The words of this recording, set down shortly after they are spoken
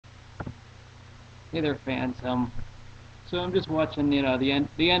Hey there, fans. So I'm just watching, the end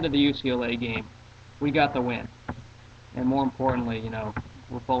of the UCLA game. We got the win, and more importantly,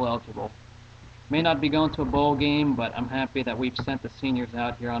 we're bowl eligible. May not be going to a bowl game, but I'm happy that we've sent the seniors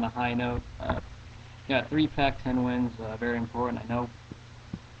out here on a high note. Got three Pac-10 wins, very important.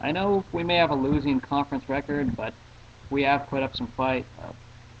 I know we may have a losing conference record, but we have put up some fight.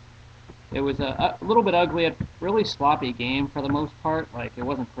 It was a little bit ugly, a really sloppy game for the most part. Like it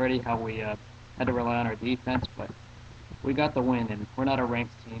wasn't pretty how we had to rely on our defense, but we got the win, and we're not a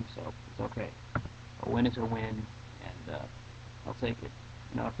ranked team, so it's okay. A win is a win, and I'll take it.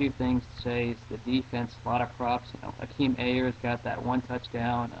 A few things to say is the defense, a lot of props. Akeem Ayers got that one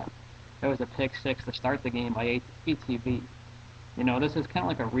touchdown. There was a pick six to start the game by ATV. This is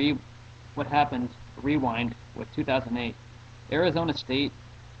kind of like what happened, rewind with 2008. Arizona State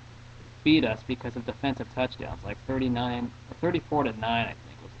beat us because of defensive touchdowns, like 39 or 34 to 9, I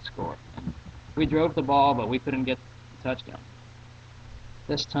think was the score. And we drove the ball, but we couldn't get the touchdown.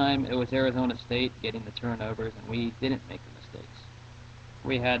 This time it was Arizona State getting the turnovers, and we didn't make the mistakes.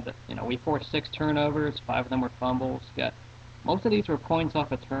 We forced six turnovers, five of them were fumbles. Most of these were points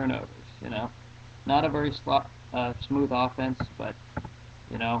off of turnovers. Not a very smooth offense, but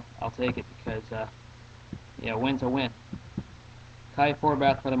I'll take it because win's a win. Kai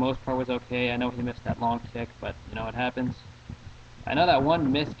Forbath, for the most part, was okay. I know he missed that long kick, but it happens. I know that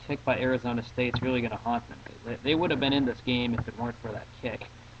one missed kick by Arizona State's really going to haunt them, because they would have been in this game if it weren't for that kick.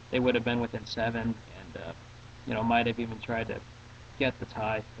 They would have been within 7, and might have even tried to get the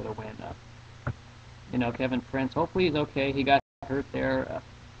tie for the win. Kevin Prince, hopefully he's okay. He got hurt there.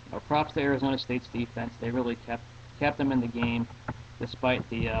 Props to Arizona State's defense. They really kept them in the game despite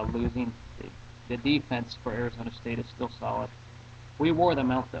the losing. The defense for Arizona State is still solid. We wore them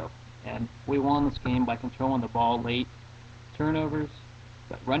out, though, and we won this game by controlling the ball late, turnovers,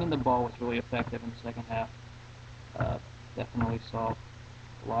 but running the ball was really effective in the second half. Definitely saw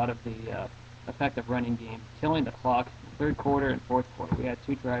a lot of the effective running game, killing the clock in the third quarter and fourth quarter. We had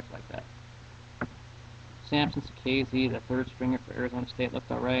 2 drives like that. Samson Sakazy, the third stringer for Arizona State, looked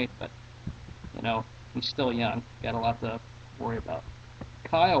all right, but he's still young. Got a lot to worry about.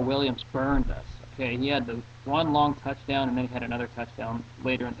 Kyle Williams burned us. Okay, he had the one long touchdown, and then he had another touchdown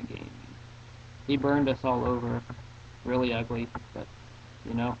later in the game. He burned us all over. Really ugly, but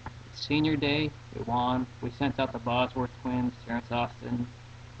it's senior day. We won. We sent out the Bosworth twins, Terrence Austin,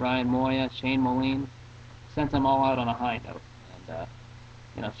 Ryan Moya, Shane Moline. Sent them all out on a high note.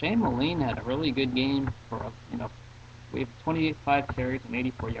 And Shane Moline had a really good game we have 25 carries and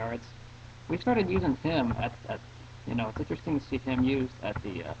 84 yards. We started using him it's interesting to see him used at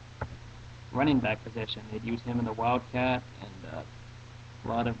the running back position. They'd use him in the Wildcat, and a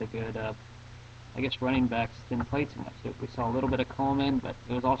lot of the good, running backs didn't play too much. We saw a little bit of Coleman, but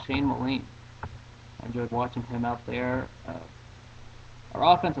it was all Shane Moline. I enjoyed watching him out there.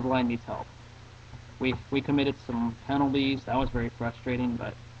 Our offensive line needs help. We committed some penalties. That was very frustrating,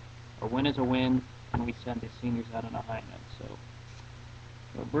 but a win is a win, and we send the seniors out on a high note.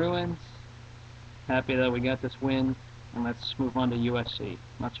 So Bruins, happy that we got this win, and let's move on to USC.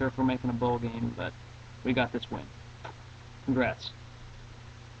 Not sure if we're making a bowl game, but we got this win. Congrats.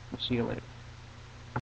 We'll see you later.